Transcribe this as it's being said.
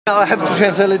Now I have to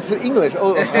translate it to English.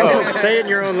 Oh, say it in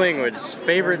your own language.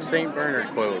 Favorite St.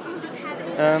 Bernard quote.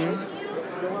 Der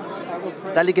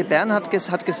heilige Bernhard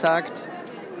hat gesagt,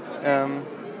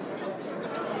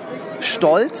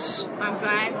 Stolz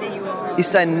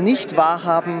ist ein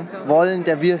Nicht-Wahrhaben-Wollen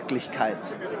der Wirklichkeit.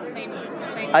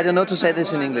 I don't know to say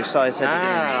this in English, so I said it in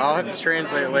English. I'll have to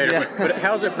translate it later. Yeah. But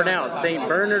how's it pronounced? St.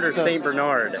 Bernard or St.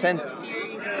 Bernard? St.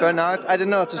 Bernard, I don't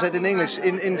know to say it in English.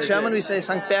 In German we say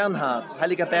St. Bernhard,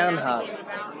 Heiliger Bernhard.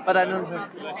 But I don't know.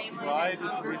 Pride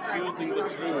is refusing the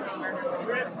truth.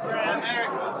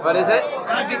 What is it?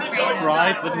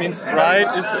 Pride, that means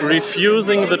pride is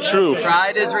refusing the truth.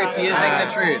 Pride is refusing the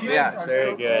truth, yeah.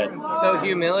 Very good. So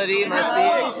humility must be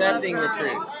accepting the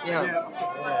truth. Yeah.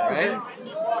 Right?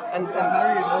 And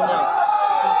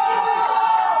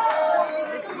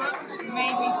This book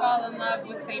made me fall in love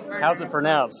with St. Bernard. How's it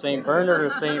pronounced? St. Bernard or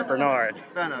St. Bernard?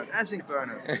 Bernard, I think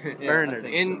Bernard. Yeah, Bernard. I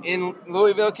think so. In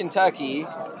Louisville, Kentucky.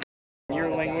 In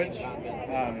your language,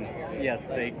 yes,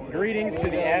 say greetings to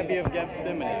the Abbey of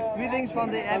Gethsemane. Greetings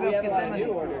from the Abbey of Gethsemane,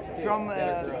 from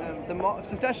the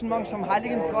Cistercian monks from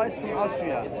Heiligenkreuz from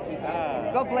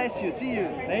Austria. God bless you. See you.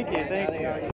 Thank you.